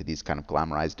dedicated to these kind of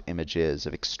glamorized images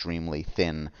of extremely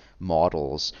thin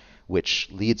models, which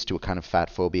leads to a kind of fat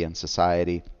phobia in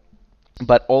society.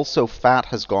 But also fat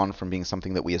has gone from being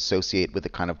something that we associate with the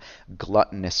kind of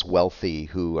gluttonous wealthy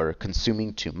who are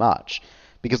consuming too much,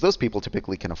 because those people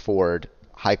typically can afford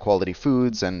high quality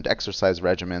foods and exercise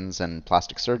regimens and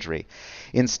plastic surgery.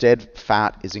 Instead,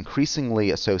 fat is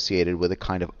increasingly associated with a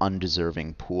kind of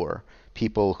undeserving poor.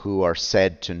 People who are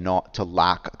said to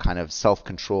lack a kind of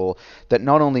self-control that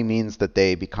not only means that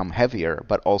they become heavier,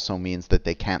 but also means that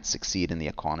they can't succeed in the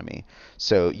economy.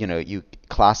 So, you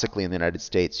classically in the United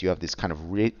States, you have these kind of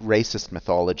racist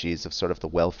mythologies of sort of the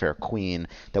welfare queen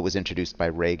that was introduced by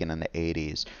Reagan in the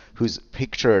 80s, who's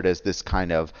pictured as this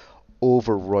kind of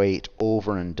overweight,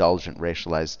 overindulgent,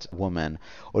 racialized woman.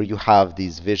 Or you have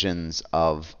these visions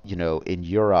of, in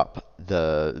Europe,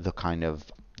 the kind of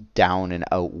down and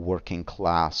out working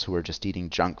class who are just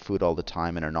eating junk food all the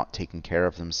time and are not taking care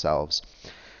of themselves.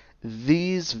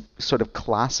 These sort of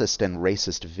classist and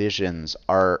racist visions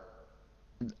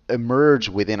emerge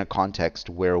within a context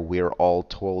where we're all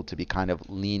told to be kind of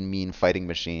lean, mean fighting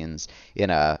machines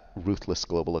in a ruthless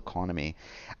global economy.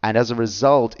 And as a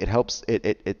result,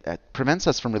 it prevents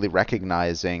us from really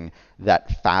recognizing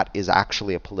that fat is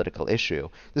actually a political issue.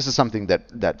 This is something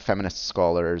that feminist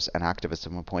scholars and activists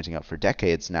have been pointing out for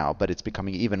decades now, but it's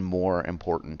becoming even more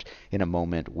important in a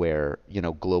moment where,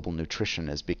 global nutrition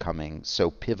is becoming so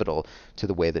pivotal to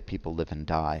the way that people live and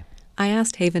die. I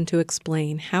asked Haven to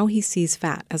explain how he sees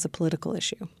fat as a political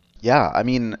issue. Yeah, I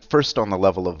mean, first on the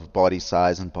level of body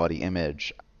size and body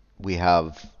image, we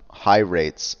have high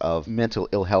rates of mental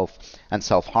ill health and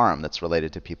self-harm that's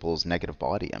related to people's negative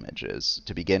body images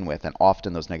to begin with, and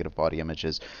often those negative body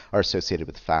images are associated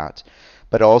with fat.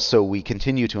 But also we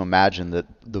continue to imagine that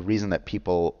the reason that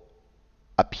people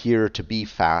appear to be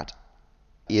fat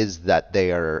is that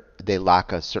they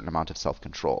lack a certain amount of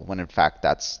self-control, when in fact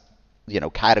that's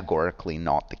categorically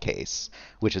not the case,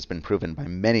 which has been proven by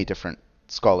many different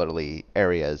scholarly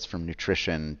areas, from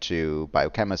nutrition to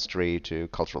biochemistry to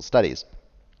cultural studies.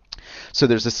 So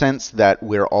there's a sense that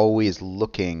we're always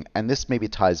looking, and this maybe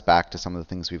ties back to some of the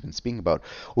things we've been speaking about.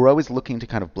 We're always looking to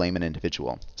kind of blame an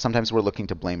individual. Sometimes we're looking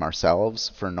to blame ourselves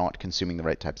for not consuming the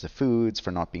right types of foods,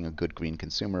 for not being a good green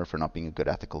consumer, for not being a good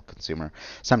ethical consumer.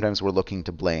 Sometimes we're looking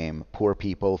to blame poor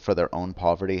people for their own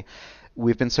poverty.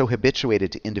 We've been so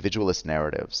habituated to individualist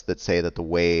narratives that say that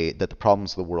the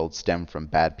problems of the world stem from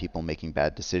bad people making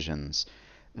bad decisions,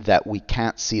 that we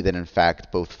can't see that, in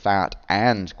fact, both fat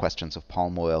and questions of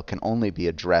palm oil can only be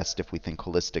addressed if we think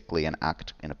holistically and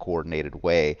act in a coordinated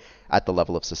way at the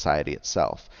level of society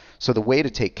itself. So the way to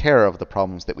take care of the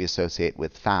problems that we associate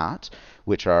with fat,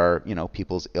 which are,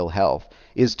 people's ill health,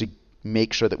 is to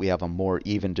make sure that we have a more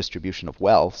even distribution of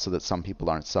wealth so that some people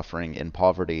aren't suffering in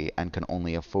poverty and can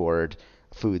only afford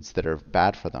foods that are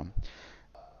bad for them.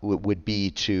 Would be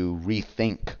to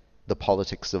rethink the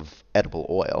politics of edible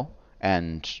oil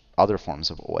and other forms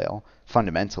of oil.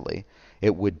 Fundamentally,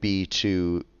 it would be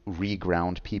to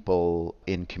reground people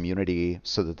in community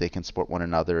so that they can support one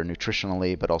another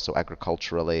nutritionally, but also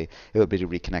agriculturally. It would be to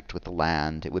reconnect with the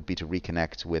land. It would be to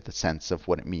reconnect with a sense of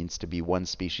what it means to be one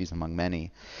species among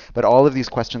many. But all of these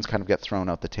questions kind of get thrown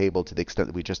out the table to the extent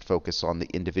that we just focus on the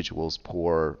individual's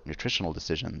poor nutritional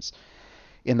decisions.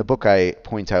 In the book, I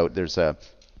point out there's a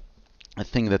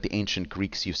thing that the ancient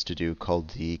Greeks used to do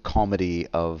called the comedy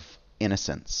of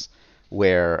innocence,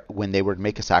 where when they would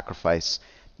make a sacrifice,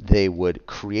 they would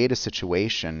create a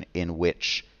situation in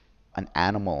which an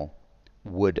animal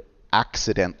would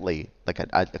accidentally, like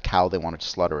a cow they wanted to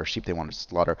slaughter or a sheep they wanted to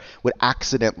slaughter, would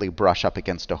accidentally brush up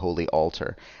against a holy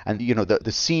altar. And,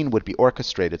 the scene would be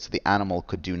orchestrated so the animal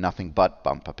could do nothing but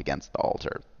bump up against the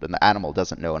altar. And the animal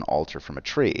doesn't know an altar from a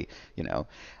tree,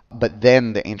 But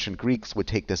then the ancient Greeks would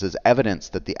take this as evidence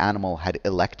that the animal had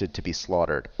elected to be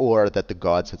slaughtered, or that the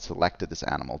gods had selected this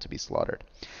animal to be slaughtered.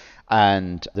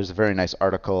 And there's a very nice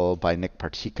article by Nick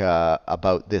Partika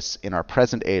about this in our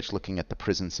present age, looking at the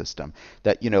prison system,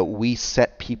 that, we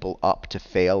set people up to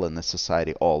fail in this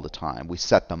society all the time. We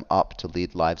set them up to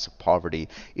lead lives of poverty,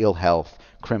 ill health,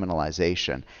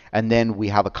 criminalization. And then we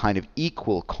have a kind of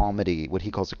equal comedy, what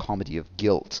he calls a comedy of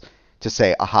guilt, to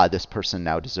say, aha, this person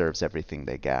now deserves everything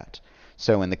they get.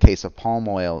 So in the case of palm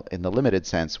oil, in the limited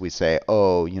sense, we say,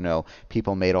 oh,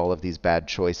 people made all of these bad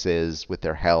choices with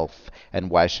their health,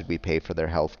 and why should we pay for their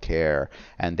health care?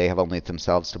 And they have only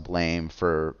themselves to blame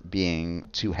for being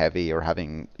too heavy or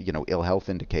having, ill health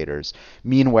indicators.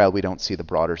 Meanwhile, we don't see the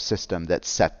broader system that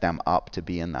set them up to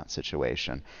be in that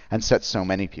situation, and set so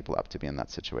many people up to be in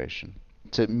that situation.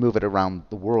 To move it around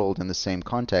the world in the same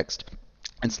context,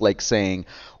 it's like saying,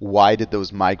 why did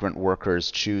those migrant workers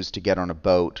choose to get on a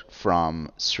boat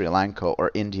from Sri Lanka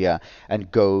or India and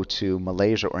go to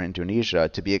Malaysia or Indonesia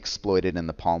to be exploited in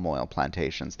the palm oil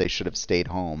plantations? They should have stayed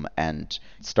home and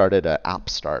started an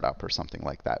app startup or something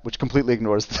like that, which completely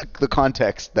ignores the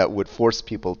context that would force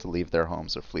people to leave their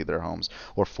homes or flee their homes,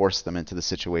 or force them into the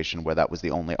situation where that was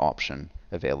the only option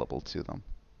available to them.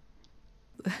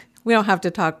 We don't have to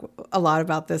talk a lot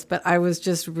about this, but I was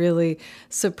just really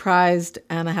surprised,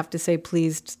 and I have to say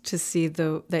pleased to see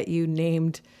that you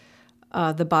named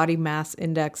the body mass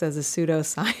index as a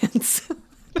pseudoscience.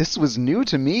 This was new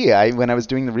to me. When I was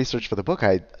doing the research for the book,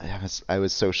 I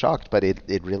was so shocked, but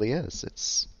it really is.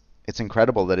 It's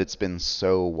incredible that it's been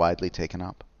so widely taken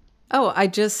up. Oh, I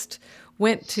just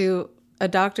went to a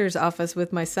doctor's office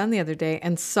with my son the other day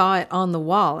and saw it on the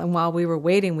wall, and while we were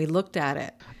waiting, we looked at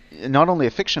it. Not only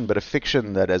a fiction, but a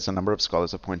fiction that, as a number of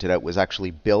scholars have pointed out, was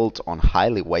actually built on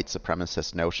highly white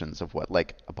supremacist notions of what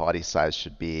a body size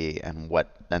should be, and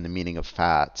the meaning of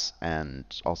fats and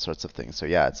all sorts of things. So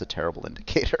yeah, it's a terrible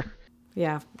indicator.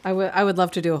 Yeah, I would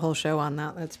love to do a whole show on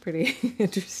that. That's pretty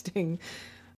interesting.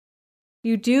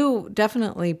 You do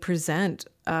definitely present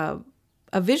a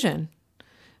vision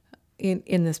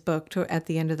in this book at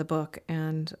the end of the book,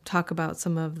 and talk about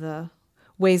some of the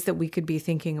ways that we could be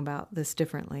thinking about this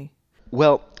differently.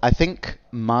 Well, I think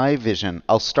my vision,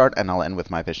 I'll start and I'll end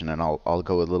with my vision, and I'll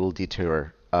go a little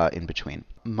detour in between.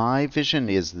 My vision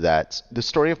is that the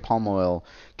story of palm oil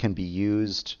can be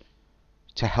used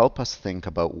to help us think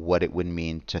about what it would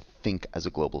mean to think as a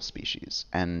global species,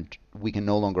 and we can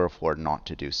no longer afford not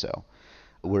to do so.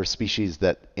 We're a species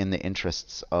that, in the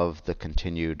interests of the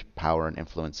continued power and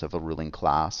influence of a ruling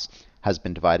class, has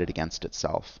been divided against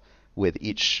itself, with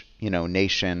each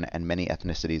nation and many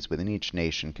ethnicities within each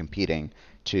nation competing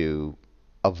to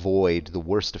avoid the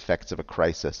worst effects of a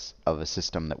crisis of a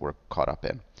system that we're caught up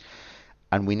in.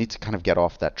 And we need to kind of get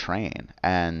off that train.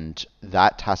 And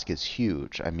that task is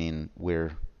huge. I mean,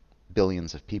 we're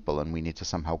billions of people, and we need to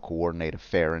somehow coordinate a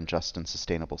fair and just and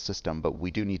sustainable system, but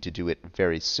we do need to do it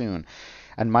very soon.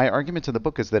 And my argument in the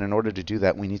book is that in order to do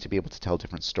that, we need to be able to tell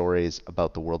different stories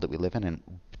about the world that we live in and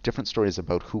different stories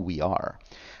about who we are.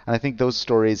 And I think those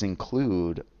stories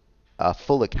include a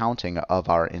full accounting of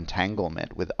our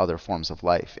entanglement with other forms of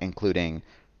life, including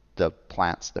the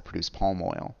plants that produce palm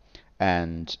oil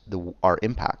and our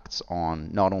impacts on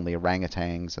not only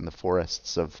orangutans and the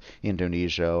forests of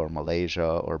Indonesia or Malaysia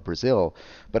or Brazil,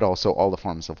 but also all the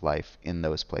forms of life in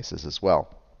those places as well.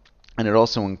 And it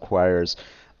also requires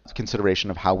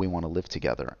consideration of how we want to live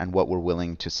together and what we're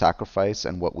willing to sacrifice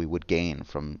and what we would gain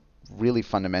from really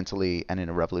fundamentally and in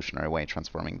a revolutionary way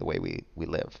transforming the way we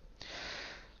live.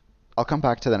 I'll come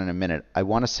back to that in a minute. I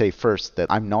want to say first that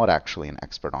I'm not actually an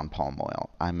expert on palm oil.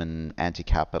 I'm an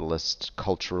anti-capitalist,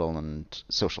 cultural, and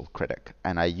social critic.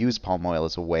 And I use palm oil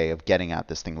as a way of getting at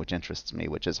this thing which interests me,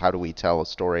 which is how do we tell a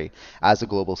story as a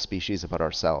global species about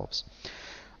ourselves.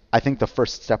 I think the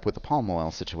first step with the palm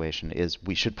oil situation is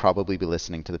we should probably be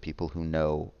listening to the people who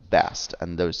know best.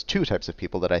 And there's two types of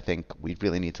people that I think we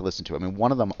really need to listen to. I mean,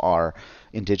 one of them are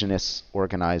indigenous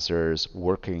organizers,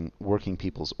 working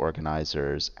people's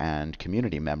organizers, and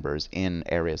community members in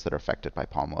areas that are affected by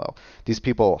palm oil. These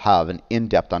people have an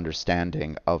in-depth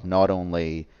understanding of not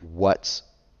only what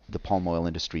the palm oil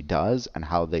industry does and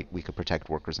how we could protect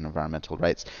workers and environmental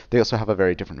rights. They also have a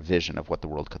very different vision of what the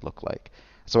world could look like.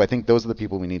 So I think those are the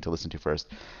people we need to listen to first.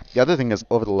 The other thing is,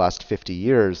 over the last 50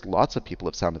 years, lots of people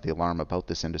have sounded the alarm about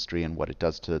this industry and what it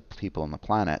does to people on the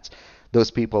planet. Those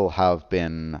people have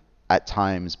been at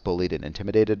times bullied and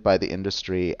intimidated by the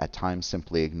industry, at times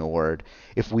simply ignored.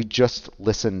 If we just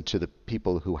listen to the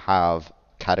people who have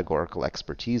categorical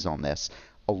expertise on this,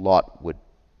 a lot would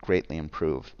greatly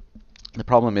improve. The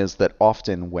problem is that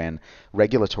often when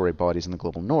regulatory bodies in the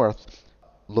global north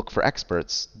look for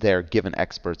experts, they're given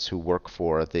experts who work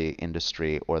for the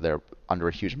industry, or they're under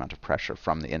a huge amount of pressure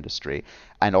from the industry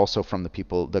and also from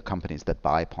the companies that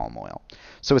buy palm oil.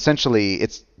 So essentially,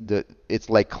 it's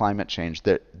like climate change.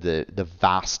 The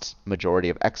vast majority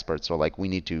of experts are like, we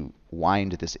need to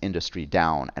wind this industry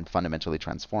down and fundamentally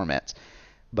transform it.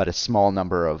 But a small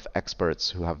number of experts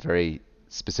who have very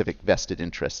specific vested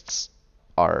interests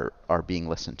are being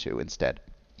listened to instead.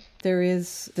 There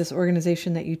is this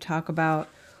organization that you talk about,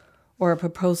 or a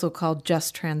proposal called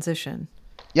Just Transition.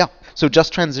 Yeah. So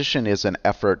Just Transition is an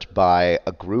effort by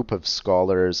a group of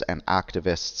scholars and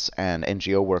activists and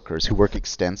NGO workers who work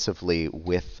extensively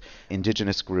with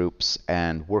indigenous groups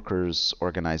and workers'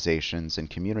 organizations and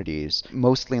communities,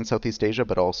 mostly in Southeast Asia,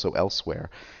 but also elsewhere.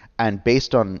 And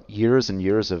based on years and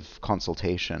years of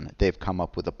consultation, they've come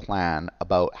up with a plan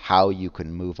about how you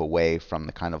can move away from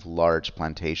the kind of large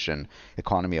plantation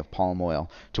economy of palm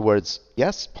oil towards,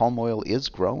 yes, palm oil is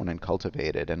grown and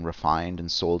cultivated and refined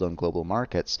and sold on global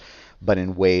markets, but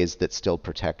in ways that still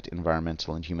protect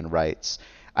environmental and human rights,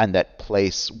 and that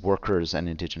place workers and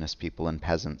indigenous people and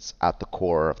peasants at the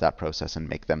core of that process and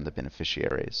make them the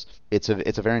beneficiaries. It's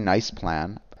a very nice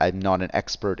plan. I'm not an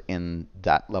expert in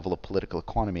that level of political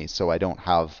economy, so I don't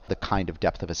have the kind of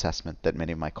depth of assessment that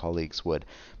many of my colleagues would.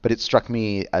 But it struck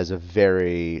me as a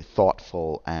very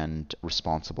thoughtful and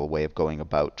responsible way of going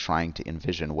about trying to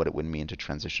envision what it would mean to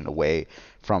transition away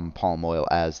from palm oil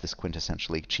as this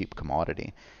quintessentially cheap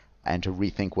commodity, and to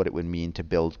rethink what it would mean to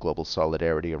build global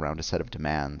solidarity around a set of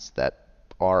demands that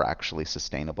are actually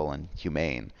sustainable and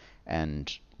humane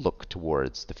and look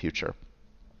towards the future.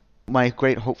 My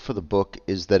great hope for the book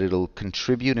is that it'll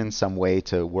contribute in some way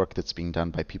to work that's being done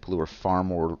by people who are far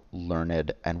more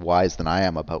learned and wise than I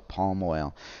am about palm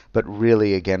oil. But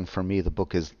really, again, for me, the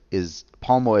book is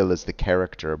palm oil is the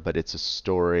character, but it's a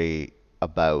story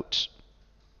about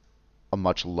a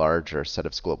much larger set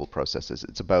of global processes.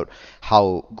 It's about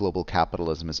how global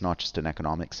capitalism is not just an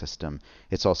economic system,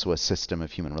 it's also a system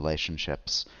of human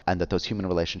relationships, and that those human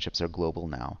relationships are global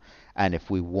now. And if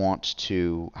we want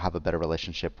to have a better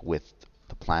relationship with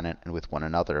the planet and with one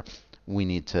another, we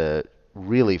need to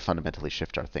really fundamentally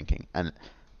shift our thinking. And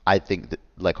I think that,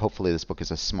 like, hopefully this book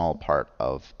is a small part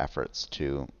of efforts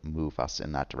to move us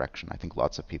in that direction. I think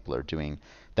lots of people are doing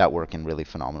that work in really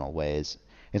phenomenal ways.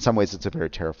 In some ways, it's a very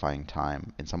terrifying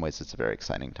time. In some ways, it's a very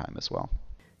exciting time as well.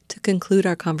 To conclude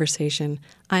our conversation,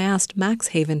 I asked Max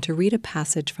Haven to read a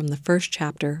passage from the first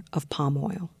chapter of Palm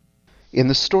Oil. In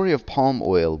the story of palm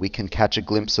oil, we can catch a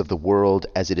glimpse of the world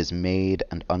as it is made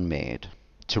and unmade.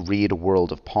 To read a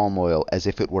world of palm oil as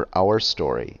if it were our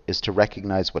story is to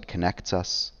recognize what connects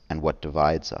us and what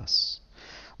divides us.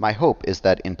 My hope is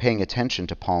that in paying attention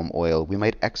to palm oil, we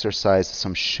might exercise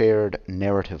some shared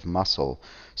narrative muscle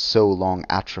so long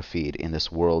atrophied in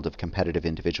this world of competitive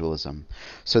individualism,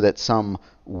 so that some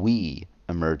we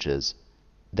emerges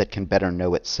that can better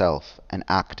know itself and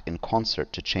act in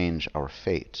concert to change our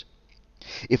fate.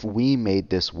 If we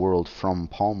made this world from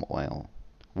palm oil,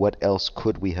 what else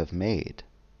could we have made?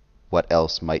 What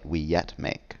else might we yet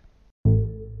make?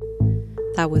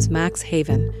 That was Max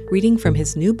Haven reading from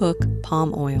his new book,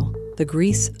 Palm Oil, The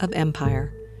Grease of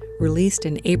Empire, released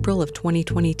in April of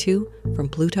 2022 from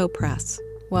Pluto Press.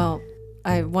 Well,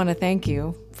 I want to thank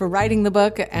you for writing the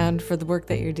book and for the work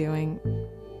that you're doing,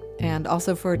 and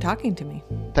also for talking to me.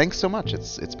 Thanks so much.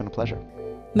 It's been a pleasure.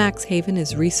 Max Haven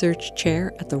is Research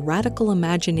Chair at the Radical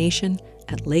Imagination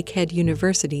at Lakehead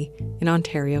University in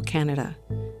Ontario, Canada.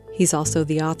 He's also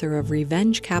the author of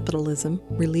Revenge Capitalism,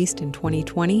 released in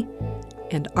 2020,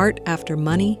 and Art After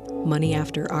Money, Money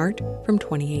After Art from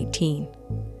 2018.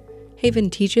 Haven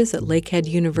teaches at Lakehead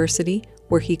University,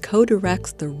 where he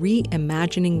co-directs the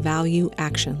Reimagining Value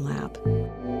Action Lab.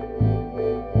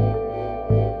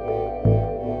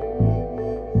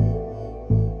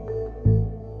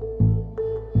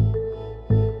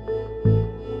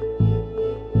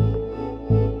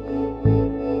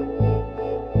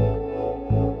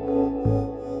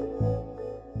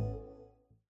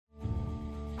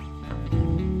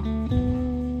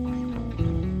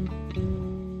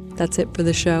 That's it for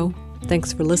the show.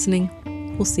 Thanks for listening.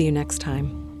 We'll see you next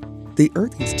time. The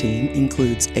Earthies team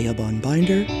includes Eobon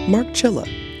Binder, Mark Chilla,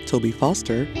 Toby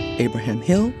Foster, Abraham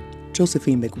Hill,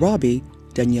 Josephine McRobbie,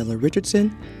 Daniela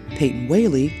Richardson, Peyton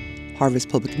Whaley, Harvest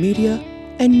Public Media,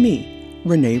 and me,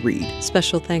 Renee Reed.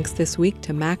 Special thanks this week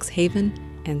to Max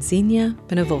Haven and Xenia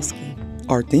Benevolsky.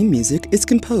 Our theme music is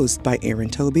composed by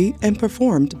Aaron Toby and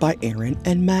performed by Aaron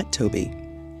and Matt Toby.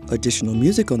 Additional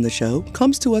music on the show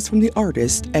comes to us from the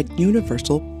artists at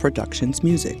Universal Productions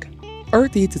Music.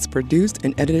 Earth Eats is produced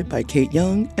and edited by Kate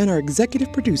Young, and our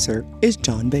executive producer is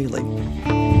John Bailey.